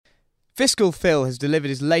Fiscal Phil has delivered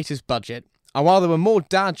his latest budget, and while there were more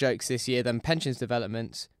dad jokes this year than pensions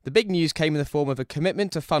developments, the big news came in the form of a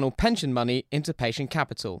commitment to funnel pension money into patient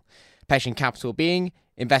capital. Patient capital being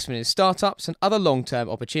investment in startups and other long-term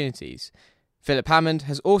opportunities. Philip Hammond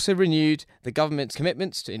has also renewed the government's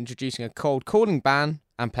commitments to introducing a cold calling ban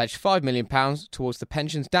and pledged £5 million towards the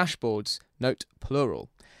pensions dashboards, note plural.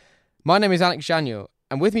 My name is Alex Janio,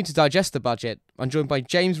 and with me to digest the budget, I'm joined by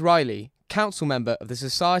James Riley, Council Member of the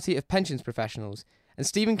Society of Pensions Professionals, and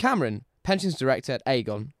Stephen Cameron, Pensions Director at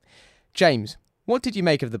Aegon. James, what did you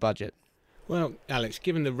make of the budget? Well, Alex,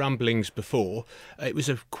 given the rumblings before, it was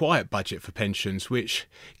a quiet budget for pensions, which,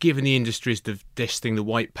 given the industry's digesting the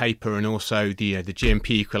white paper and also the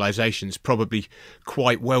GMP equalisation, is probably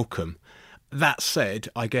quite welcome. That said,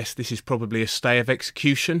 I guess this is probably a stay of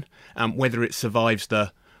execution. Whether it survives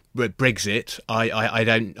the Brexit,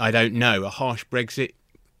 I don't know. A harsh Brexit,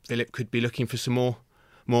 Philip could be looking for some more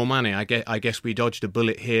money. I guess we dodged a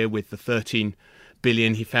bullet here with the 13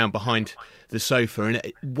 billion he found behind the sofa,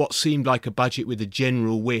 and what seemed like a budget with a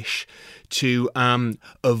general wish to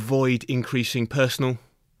avoid increasing personal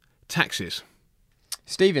taxes.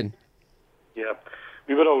 Stephen? Yeah,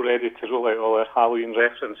 we were all ready to roll out all our Halloween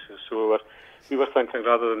references, so we were thinking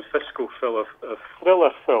rather than fiscal Phil of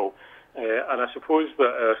thriller Phil. And I suppose that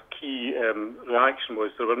our key reaction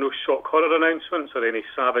was there were no shock horror announcements or any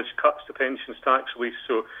savage cuts to pensions tax relief,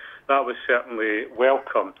 so that was certainly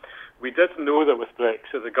welcome. We did know that with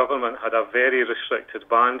Brexit the government had a very restricted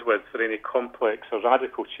bandwidth for any complex or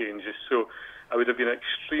radical changes, so I would have been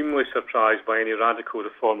extremely surprised by any radical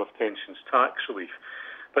reform of pensions tax relief.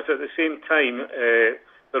 But at the same time,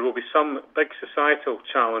 there will be some big societal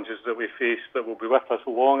challenges that we face that will be with us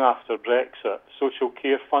long after Brexit. Social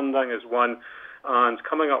care funding is one, and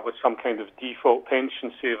coming up with some kind of default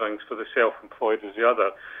pension savings for the self-employed is the other.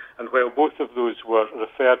 And while both of those were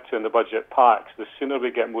referred to in the budget packs, the sooner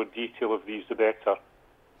we get more detail of these, the better.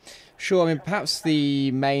 Sure, I mean, perhaps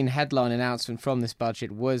the main headline announcement from this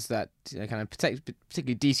budget was that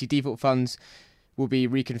particularly DC default funds will be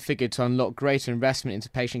reconfigured to unlock greater investment into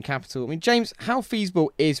patient capital. I mean, James, how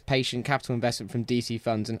feasible is patient capital investment from DC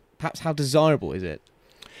funds, and perhaps how desirable is it?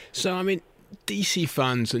 So, I mean, DC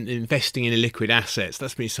funds and investing in illiquid assets,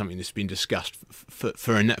 that's been something that's been discussed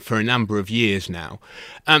for a number of years now.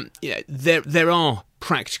 There are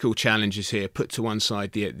practical challenges here. Put to one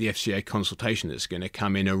side the FCA consultation that's going to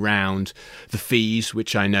come in around the fees,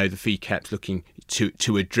 which I know the fee cap's looking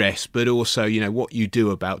to address, but also, what you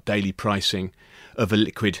do about daily pricing of a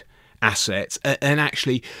liquid assets, and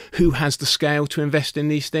actually who has the scale to invest in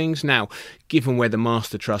these things. Now, given where the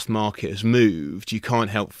master trust market has moved, you can't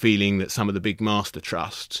help feeling that some of the big master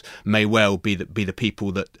trusts may well be the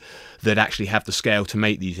people that actually have the scale to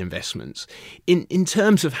make these investments. In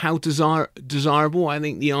terms of how desirable, I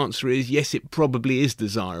think the answer is yes, it probably is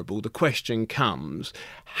desirable. The question comes,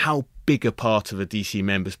 how big a part of a DC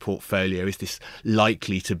member's portfolio is this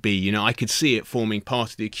likely to be? I could see it forming part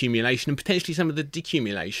of the accumulation and potentially some of the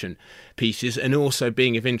decumulation pieces, and also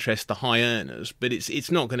being of interest to high earners, but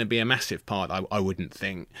it's not going to be a massive part, I wouldn't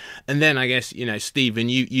think. And then I guess, Stephen,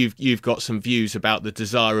 you've got some views about the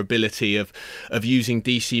desirability of using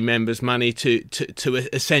DC members' money to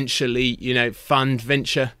essentially, fund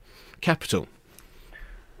venture capital.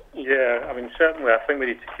 Yeah, I mean, certainly I think we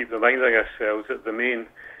need to keep reminding ourselves that the main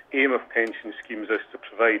aim of pension schemes is to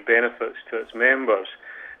provide benefits to its members.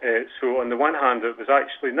 So on the one hand, it was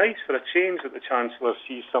actually nice for a change that the Chancellor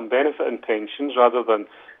sees some benefit in pensions rather than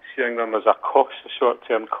seeing them as a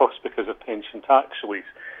short-term cost because of pension tax relief.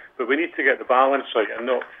 But we need to get the balance right and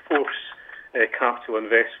not force capital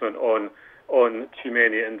investment on too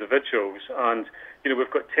many individuals. And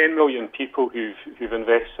we've got 10 million people who've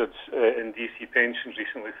invested in DC pensions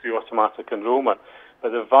recently through automatic enrolment,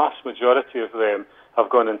 but the vast majority of them have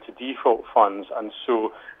gone into default funds, and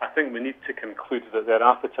so I think we need to conclude that their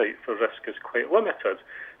appetite for risk is quite limited.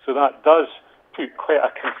 So that does put quite a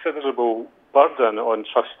considerable burden on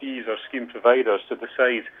trustees or scheme providers to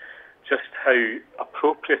decide just how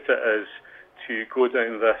appropriate it is to go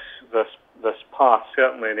down this path,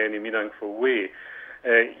 certainly in any meaningful way.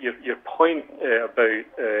 Your point about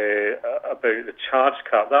the charge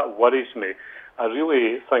cap, that worries me. I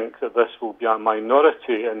really think that this will be a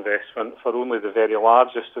minority investment for only the very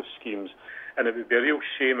largest of schemes, and it would be a real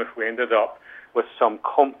shame if we ended up with some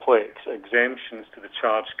complex exemptions to the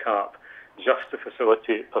charge cap just to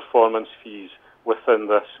facilitate performance fees within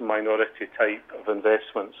this minority type of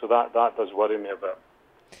investment. So that does worry me a bit.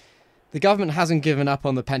 The government hasn't given up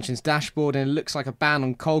on the pensions dashboard, and it looks like a ban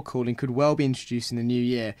on cold calling could well be introduced in the new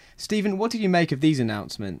year. Stephen, what did you make of these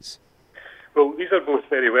announcements? Well, these are both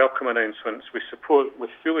very welcome announcements. We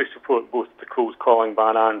fully support both the cold calling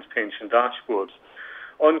ban and pension dashboards.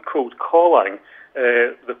 On cold calling,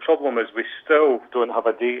 the problem is we still don't have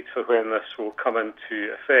a date for when this will come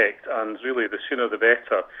into effect, and really the sooner the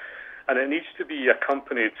better. And it needs to be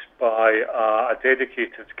accompanied by a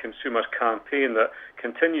dedicated consumer campaign that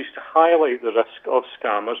continues to highlight the risk of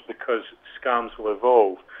scammers, because scams will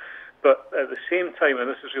evolve. But at the same time, and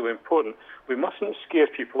this is really important, we mustn't scare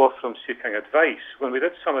people off from seeking advice. When we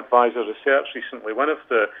did some advisor research recently, one of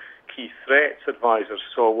the key threats advisors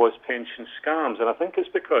saw was pension scams. And I think it's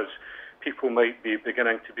because people might be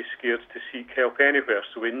beginning to be scared to seek help anywhere.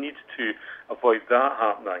 So we need to avoid that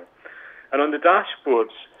happening. And on the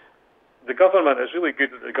dashboards, the government, is really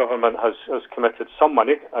good that the government has committed some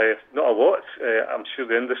money, not a lot. I'm sure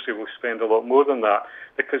the industry will spend a lot more than that,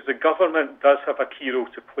 because the government does have a key role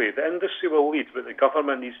to play. The industry will lead, but the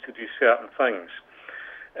government needs to do certain things.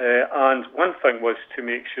 And one thing was to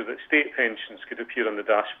make sure that state pensions could appear on the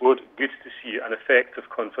dashboard. Good to see an effective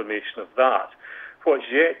confirmation of that. What's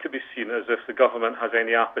yet to be seen is if the government has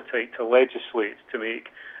any appetite to legislate to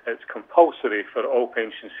make it compulsory for all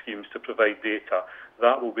pension schemes to provide data.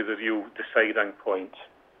 That will be the real deciding point.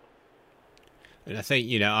 And I think,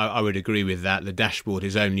 I would agree with that. The dashboard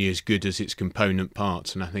is only as good as its component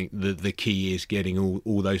parts, and I think the key is getting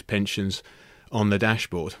all those pensions on the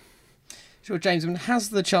dashboard. Sure, James, has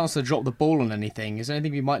the Chancellor dropped the ball on anything? Is there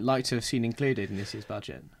anything you might like to have seen included in this year's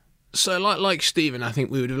budget? So, like Stephen, I think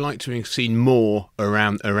we would have liked to have seen more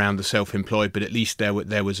around the self-employed, but at least there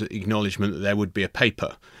was an acknowledgement that there would be a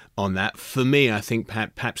paper on that. For me, I think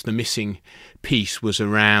perhaps the missing piece was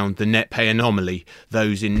around the net pay anomaly,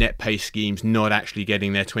 those in net pay schemes not actually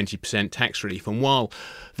getting their 20% tax relief. And while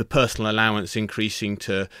the personal allowance increasing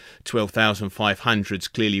to 12,500 is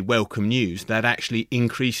clearly welcome news, that actually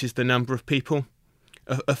increases the number of people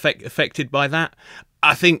affected by that.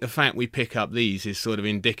 I think the fact we pick up these is sort of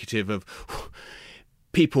indicative of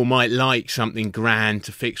people might like something grand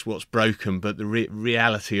to fix what's broken, but the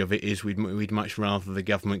reality of it is we'd much rather the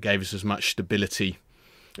government gave us as much stability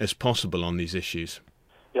as possible on these issues.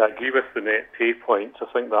 Yeah, I agree with the net pay point. I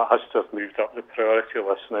think that has to have moved up the priority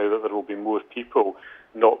list now that there will be more people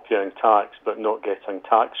not paying tax but not getting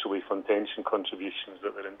tax relief on pension contributions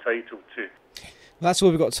that they're entitled to. That's all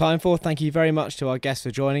we've got time for. Thank you very much to our guests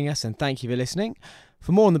for joining us, and thank you for listening.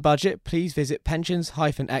 For more on the budget, please visit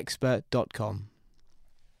pensions-expert.com.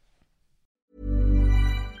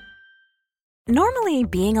 Normally,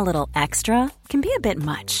 being a little extra can be a bit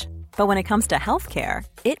much, but when it comes to healthcare,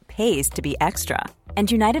 it pays to be extra. And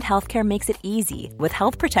United Healthcare makes it easy with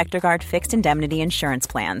Health Protector Guard fixed indemnity insurance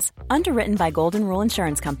plans. Underwritten by Golden Rule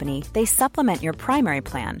Insurance Company, they supplement your primary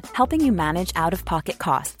plan, helping you manage out-of-pocket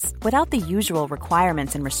costs without the usual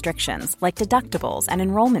requirements and restrictions like deductibles and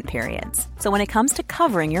enrollment periods. So when it comes to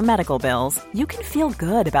covering your medical bills, you can feel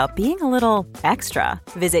good about being a little extra.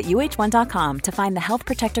 Visit UH1.com to find the Health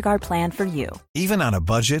Protector Guard plan for you. Even on a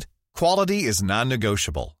budget, quality is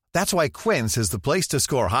non-negotiable. That's why Quince is the place to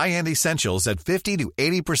score high-end essentials at 50 to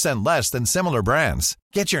 80% less than similar brands.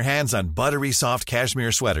 Get your hands on buttery soft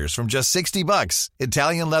cashmere sweaters from just $60,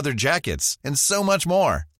 Italian leather jackets, and so much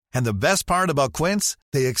more. And the best part about Quince,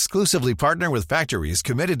 they exclusively partner with factories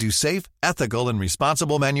committed to safe, ethical, and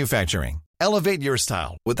responsible manufacturing. Elevate your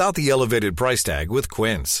style without the elevated price tag with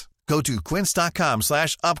Quince. Go to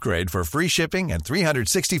quince.com/upgrade for free shipping and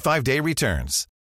 365-day returns.